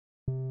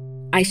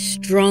I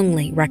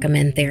strongly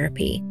recommend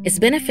therapy. It's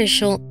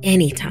beneficial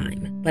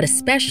anytime, but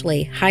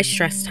especially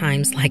high-stress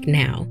times like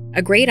now.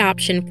 A great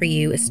option for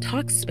you is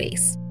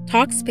Talkspace.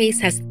 Talkspace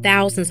has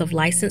thousands of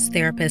licensed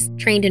therapists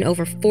trained in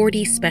over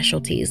 40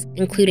 specialties,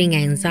 including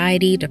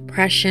anxiety,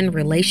 depression,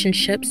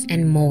 relationships,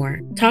 and more.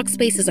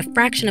 Talkspace is a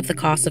fraction of the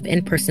cost of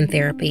in-person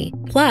therapy.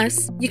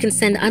 Plus, you can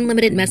send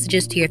unlimited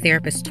messages to your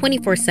therapist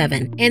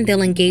 24/7, and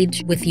they'll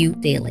engage with you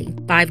daily,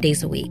 5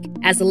 days a week.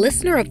 As a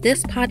listener of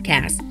this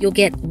podcast, you'll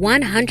get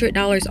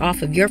 $100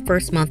 off of your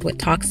first month with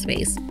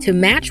Talkspace. To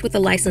match with a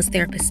licensed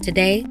therapist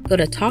today, go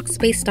to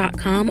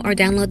Talkspace.com or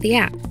download the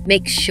app.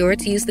 Make sure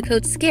to use the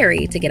code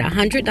SCARY to get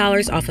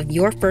 $100 off of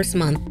your first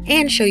month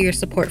and show your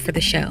support for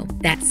the show.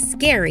 That's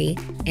SCARY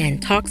and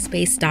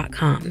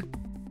Talkspace.com.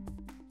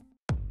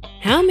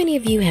 How many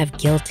of you have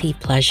guilty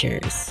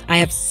pleasures? I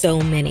have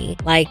so many.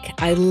 Like,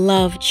 I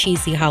love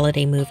cheesy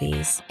holiday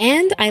movies,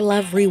 and I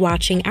love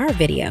rewatching our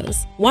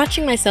videos.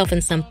 Watching myself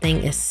in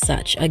something is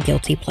such a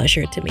guilty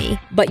pleasure to me.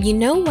 But you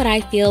know what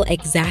I feel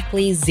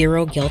exactly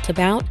zero guilt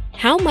about?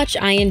 How much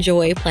I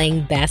enjoy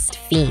playing Best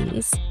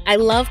Fiends. I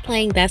love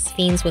playing Best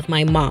Fiends with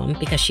my mom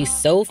because she's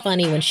so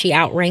funny when she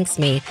outranks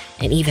me,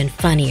 and even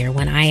funnier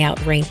when I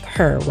outrank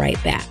her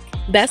right back.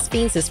 Best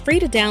Fiends is free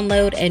to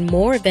download, and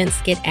more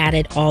events get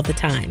added all the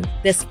time.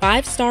 This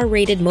 5-star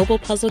rated mobile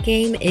puzzle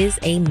game is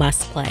a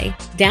must-play.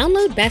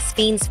 Download Best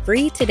Fiends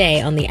free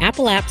today on the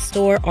Apple App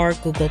Store or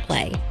Google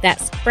Play.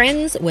 That's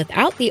friends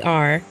without the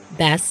R,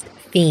 Best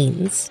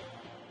Fiends.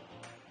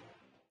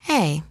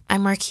 Hey,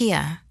 I'm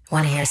Markeia.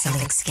 Want to hear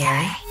something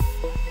scary?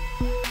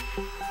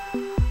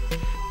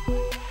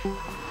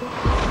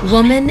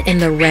 Woman in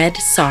the Red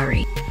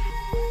Saree.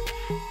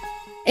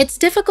 It's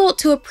difficult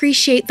to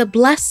appreciate the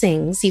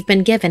blessings you've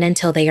been given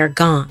until they are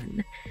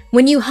gone.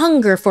 When you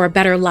hunger for a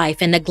better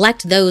life and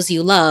neglect those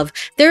you love,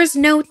 there's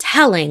no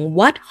telling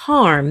what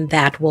harm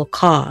that will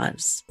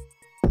cause.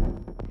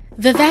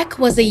 Vivek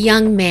was a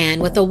young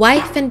man with a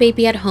wife and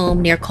baby at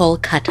home near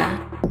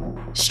Kolkata.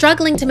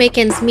 Struggling to make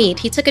ends meet,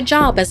 he took a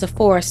job as a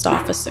forest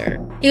officer.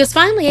 He was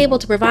finally able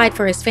to provide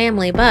for his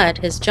family, but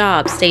his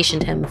job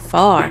stationed him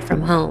far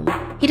from home.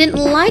 He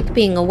didn't like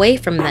being away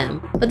from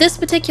them, but this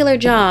particular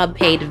job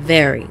paid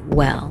very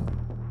well.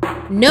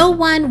 No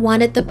one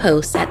wanted the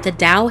post at the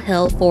Dow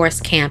Hill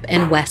Forest Camp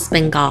in West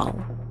Bengal.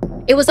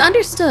 It was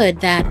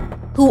understood that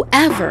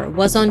whoever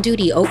was on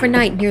duty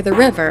overnight near the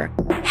river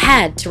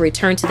had to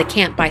return to the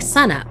camp by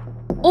sunup,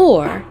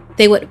 or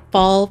they would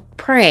fall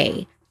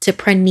prey to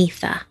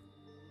Pranitha.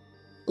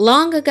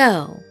 Long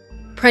ago,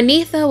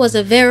 Pranitha was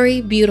a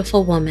very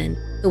beautiful woman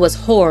who was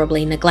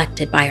horribly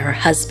neglected by her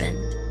husband.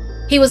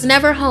 He was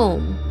never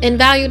home and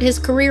valued his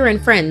career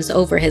and friends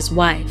over his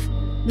wife.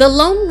 The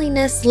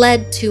loneliness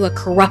led to a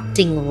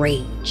corrupting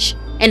rage,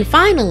 and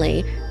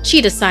finally,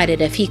 she decided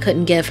if he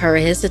couldn't give her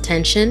his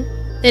attention,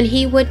 then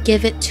he would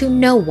give it to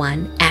no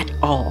one at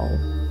all.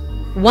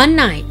 One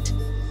night,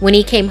 when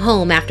he came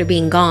home after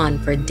being gone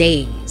for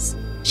days,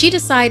 she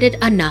decided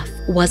enough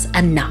was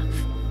enough,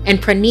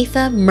 and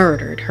Pranitha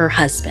murdered her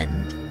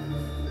husband.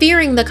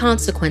 Fearing the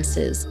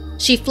consequences,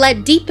 she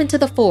fled deep into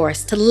the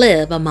forest to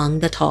live among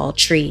the tall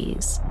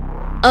trees.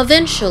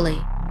 Eventually,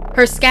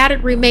 her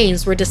scattered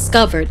remains were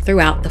discovered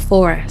throughout the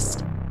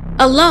forest.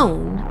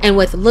 Alone, and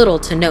with little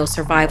to no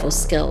survival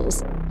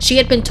skills, she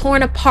had been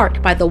torn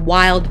apart by the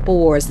wild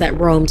boars that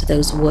roamed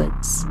those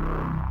woods.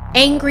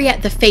 Angry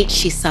at the fate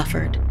she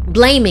suffered,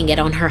 blaming it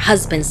on her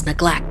husband's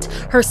neglect,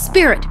 her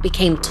spirit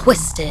became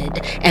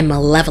twisted and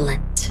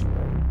malevolent.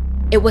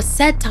 It was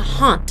said to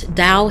haunt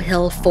Dow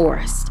Hill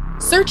Forest,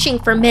 searching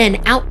for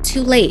men out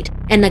too late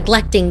and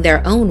neglecting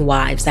their own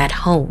wives at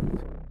home.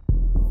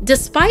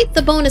 Despite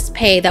the bonus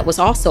pay that was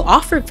also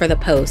offered for the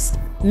post,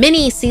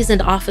 many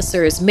seasoned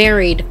officers,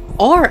 married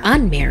or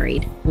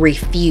unmarried,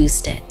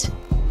 refused it.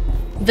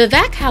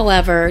 Vivek,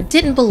 however,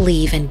 didn't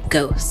believe in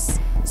ghosts,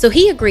 so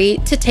he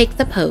agreed to take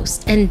the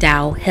post in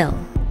Dow Hill.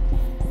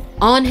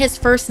 On his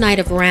first night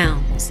of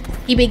rounds,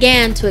 he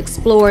began to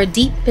explore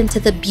deep into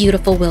the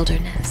beautiful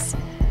wilderness.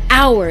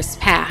 Hours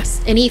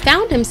passed, and he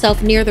found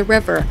himself near the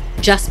river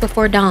just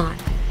before dawn,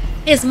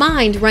 his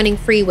mind running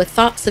free with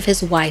thoughts of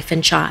his wife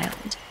and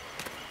child.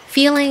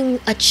 Feeling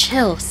a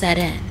chill set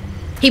in,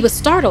 he was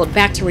startled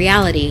back to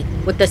reality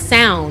with the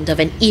sound of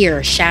an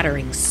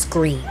ear-shattering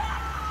scream.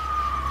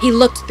 He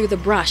looked through the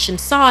brush and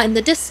saw in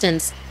the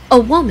distance a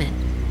woman,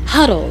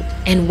 huddled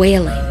and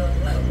wailing.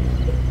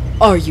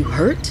 "Are you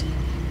hurt?"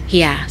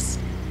 he asked.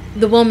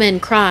 The woman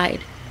cried,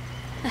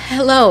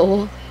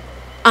 "Hello,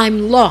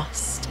 I'm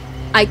lost.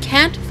 I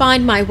can't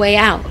find my way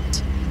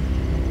out."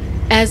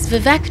 As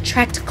Vivek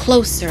trekked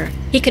closer,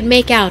 he could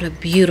make out a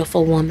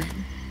beautiful woman.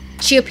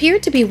 She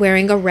appeared to be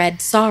wearing a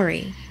red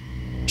sari,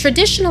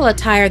 traditional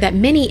attire that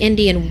many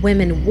Indian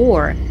women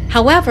wore.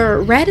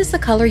 However, red is the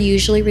color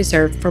usually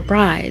reserved for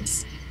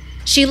brides.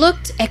 She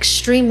looked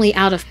extremely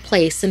out of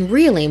place and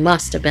really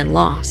must have been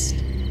lost.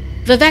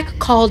 Vivek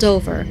called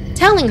over,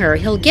 telling her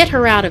he'll get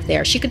her out of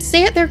there. She could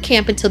stay at their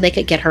camp until they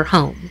could get her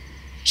home.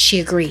 She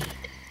agreed.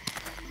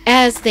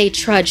 As they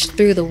trudged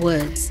through the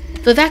woods,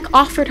 Vivek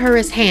offered her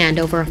his hand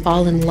over a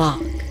fallen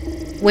log.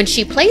 When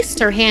she placed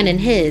her hand in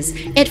his,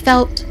 it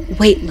felt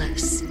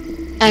weightless,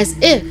 as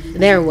if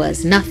there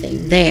was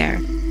nothing there.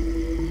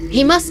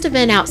 He must have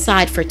been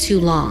outside for too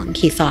long,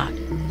 he thought.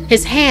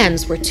 His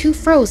hands were too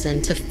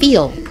frozen to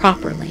feel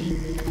properly.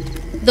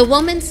 The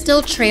woman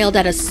still trailed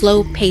at a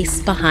slow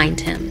pace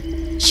behind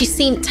him. She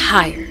seemed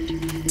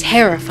tired,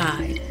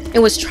 terrified,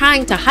 and was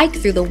trying to hike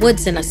through the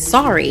woods in a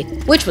sari,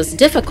 which was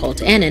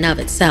difficult in and of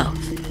itself.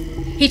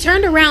 He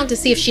turned around to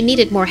see if she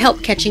needed more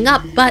help catching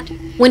up, but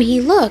when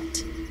he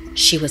looked,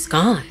 she was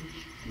gone.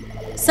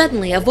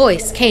 Suddenly, a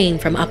voice came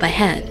from up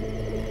ahead.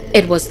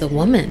 It was the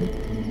woman.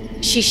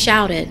 She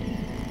shouted,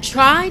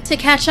 "Try to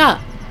catch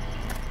up."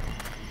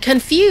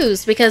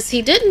 Confused because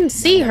he didn't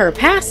see her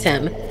pass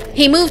him,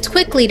 he moved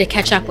quickly to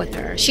catch up with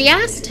her. She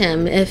asked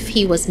him if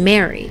he was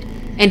married,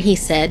 and he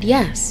said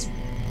yes.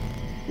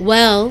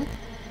 "Well,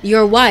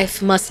 your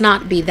wife must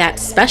not be that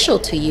special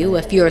to you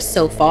if you're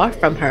so far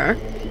from her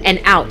and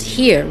out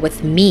here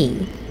with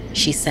me,"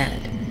 she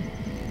said.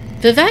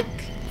 Vivek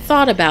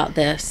thought about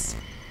this,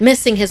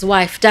 missing his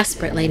wife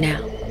desperately now.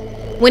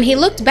 When he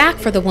looked back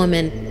for the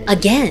woman,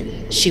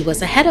 again, she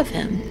was ahead of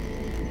him.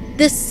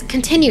 This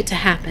continued to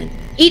happen.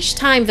 Each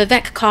time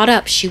Vivek caught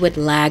up, she would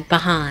lag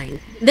behind.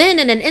 Then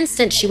in an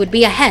instant, she would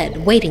be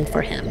ahead, waiting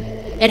for him.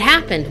 It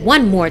happened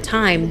one more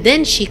time,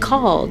 then she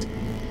called,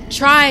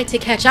 "Try to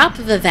catch up,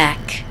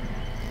 Vivek."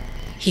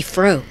 He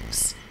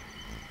froze.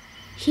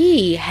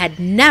 He had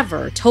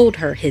never told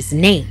her his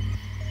name.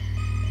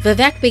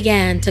 Vivek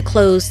began to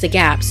close the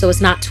gap so as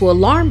not to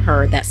alarm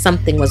her that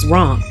something was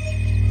wrong.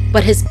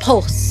 But his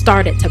pulse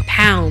started to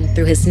pound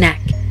through his neck.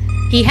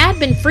 He had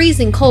been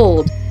freezing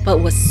cold,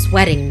 but was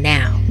sweating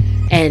now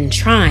and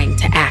trying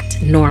to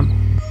act normal.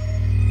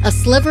 A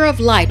sliver of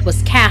light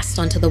was cast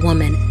onto the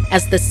woman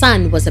as the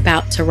sun was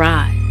about to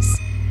rise.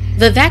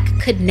 Vivek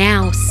could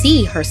now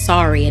see her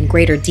sari in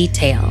greater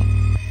detail.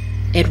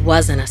 It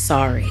wasn't a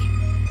sari.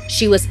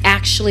 She was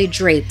actually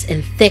draped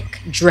in thick,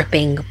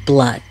 dripping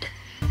blood.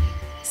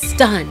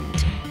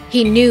 Stunned,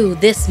 he knew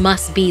this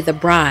must be the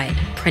bride,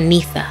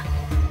 Pranitha.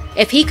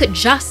 If he could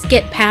just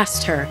get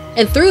past her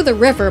and through the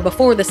river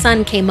before the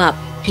sun came up,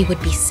 he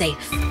would be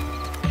safe.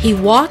 He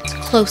walked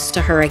close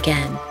to her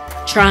again,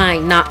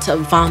 trying not to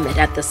vomit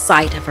at the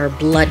sight of her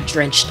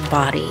blood-drenched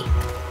body.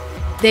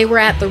 They were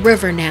at the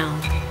river now,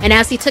 and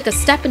as he took a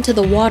step into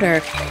the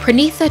water,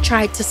 Pranitha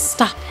tried to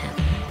stop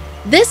him.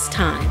 This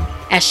time,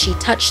 as she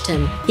touched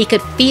him, he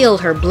could feel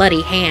her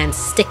bloody hands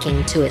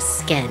sticking to his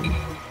skin.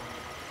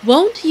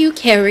 "Won't you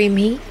carry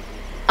me?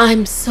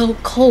 I'm so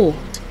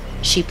cold,"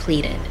 she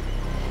pleaded.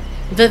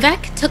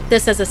 Vivek took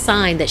this as a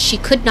sign that she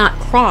could not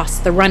cross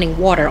the running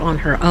water on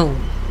her own.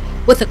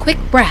 With a quick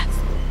breath,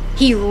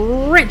 he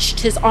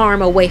wrenched his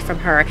arm away from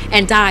her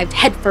and dived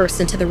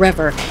headfirst into the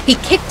river. He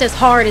kicked as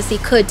hard as he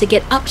could to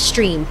get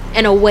upstream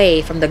and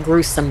away from the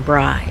gruesome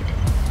bride.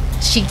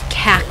 She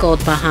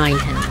cackled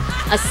behind him,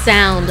 a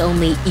sound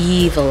only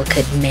evil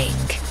could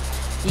make.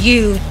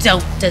 "You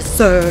don't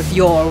deserve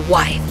your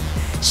wife.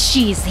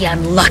 She's the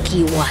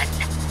unlucky one.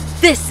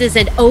 This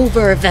isn't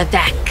over,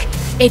 Vivek.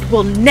 It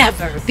will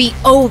never be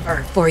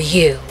over for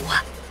you."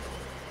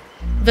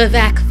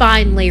 Vivek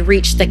finally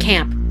reached the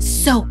camp,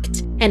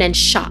 soaked and in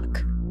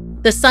shock.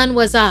 The sun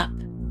was up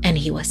and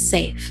he was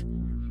safe.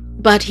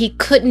 But he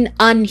couldn't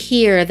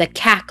unhear the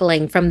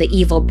cackling from the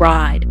evil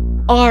bride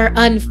or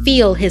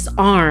unfeel his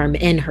arm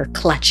in her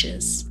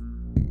clutches.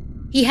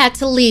 He had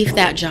to leave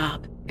that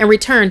job and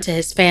return to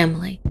his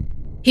family.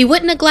 He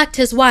wouldn't neglect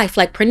his wife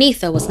like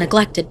Pranitha was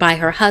neglected by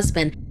her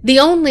husband. The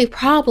only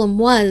problem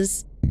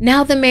was,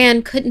 now the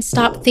man couldn't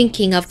stop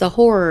thinking of the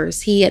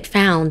horrors he had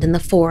found in the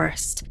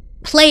forest.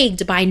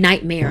 Plagued by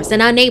nightmares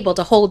and unable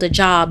to hold a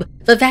job,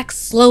 Vivek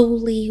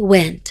slowly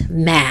went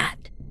mad.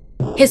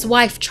 His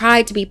wife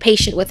tried to be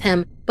patient with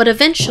him, but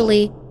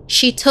eventually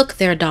she took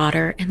their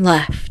daughter and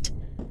left.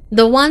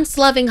 The once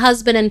loving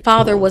husband and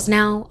father was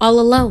now all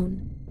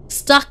alone,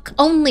 stuck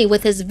only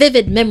with his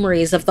vivid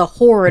memories of the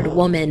horrid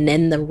woman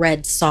in the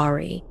red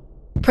sari.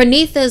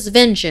 Pranitha's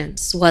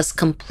vengeance was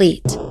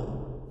complete.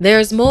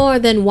 There's more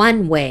than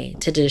one way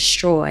to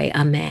destroy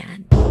a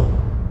man.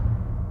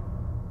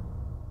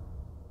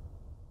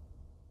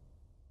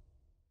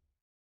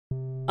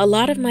 A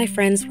lot of my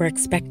friends were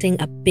expecting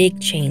a big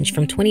change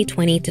from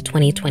 2020 to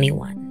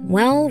 2021.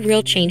 Well,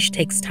 real change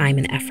takes time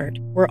and effort.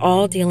 We're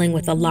all dealing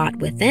with a lot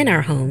within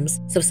our homes,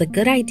 so it's a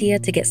good idea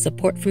to get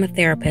support from a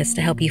therapist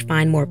to help you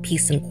find more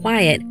peace and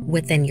quiet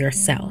within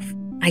yourself.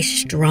 I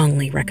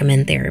strongly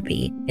recommend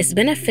therapy. It's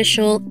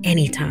beneficial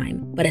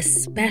anytime, but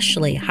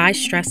especially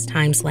high-stress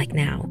times like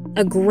now.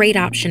 A great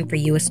option for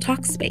you is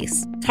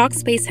Talkspace.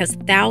 Talkspace has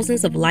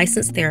thousands of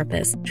licensed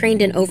therapists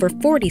trained in over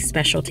 40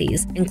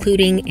 specialties,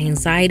 including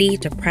anxiety,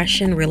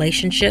 depression,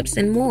 relationships,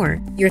 and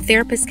more. Your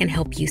therapist can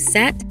help you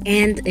set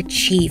and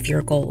achieve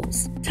your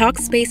goals.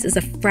 Talkspace is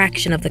a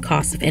fraction of the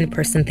cost of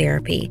in-person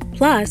therapy.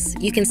 Plus,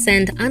 you can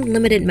send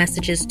unlimited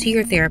messages to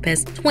your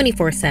therapist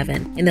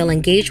 24/7, and they'll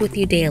engage with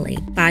you daily,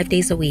 5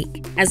 days a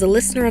week. As a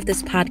listener of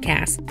this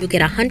podcast, you'll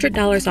get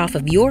 $100 off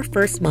of your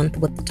first first month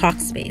with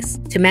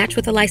Talkspace. To match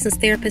with a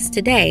licensed therapist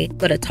today,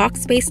 go to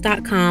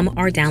Talkspace.com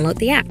or download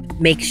the app.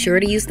 Make sure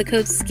to use the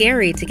code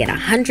SCARY to get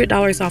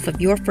 $100 off of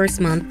your first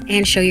month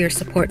and show your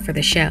support for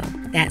the show.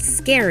 That's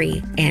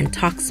SCARY and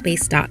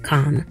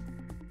Talkspace.com.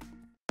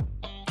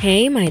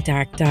 Hey, my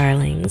dark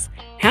darlings.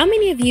 How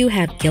many of you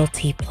have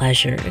guilty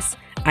pleasures?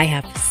 I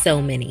have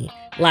so many.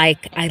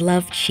 Like, I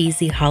love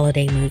cheesy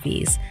holiday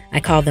movies. I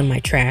call them my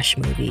trash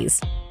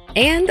movies.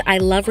 And I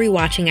love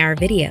rewatching our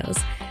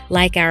videos,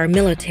 like our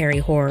military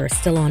horror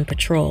Still on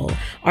Patrol,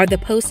 or the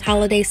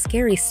post-holiday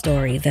scary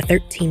story, The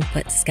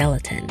 13-Foot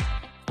Skeleton.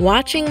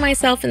 Watching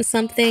myself in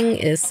something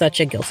is such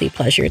a guilty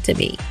pleasure to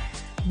me.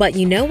 But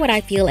you know what I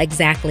feel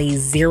exactly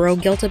zero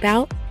guilt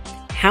about?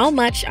 How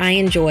much I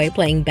enjoy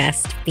playing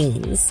Best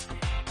Fiends.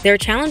 Their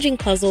challenging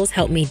puzzles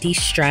help me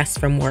de-stress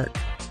from work.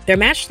 Their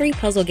Match 3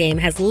 puzzle game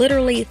has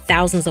literally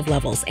thousands of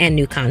levels and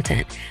new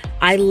content.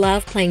 I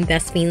love playing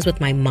Best Fiends with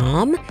my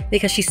mom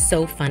because she's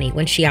so funny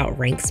when she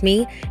outranks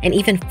me, and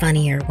even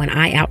funnier when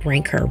I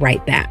outrank her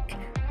right back.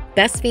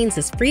 Best Fiends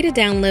is free to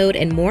download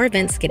and more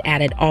events get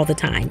added all the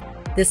time.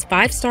 This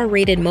 5-star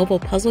rated mobile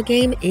puzzle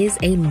game is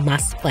a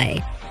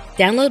must-play.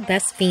 Download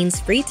Best Fiends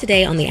free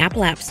today on the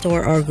Apple App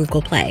Store or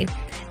Google Play.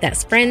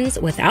 That's friends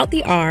without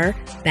the R,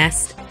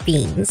 Best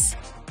Fiends.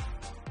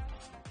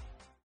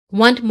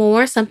 Want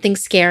more Something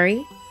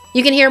Scary?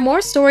 You can hear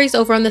more stories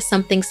over on the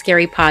Something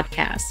Scary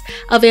podcast,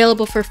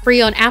 available for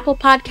free on Apple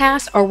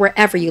Podcasts or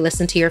wherever you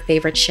listen to your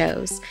favorite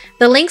shows.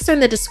 The links are in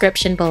the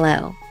description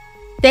below.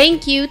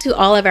 Thank you to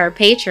all of our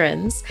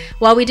patrons.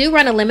 While we do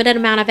run a limited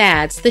amount of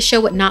ads, the show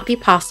would not be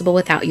possible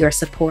without your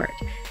support.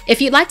 If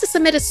you'd like to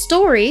submit a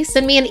story,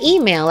 send me an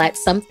email at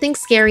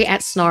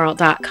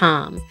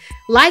somethingscary@snarled.com.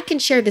 Like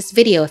and share this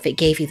video if it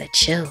gave you the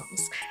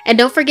chills. And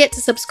don't forget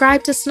to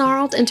subscribe to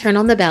Snarled and turn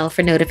on the bell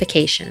for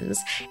notifications.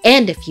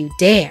 And if you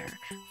dare,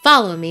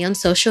 follow me on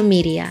social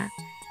media.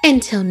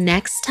 Until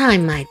next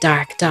time, my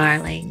dark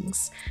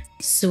darlings,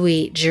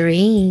 sweet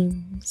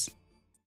dreams.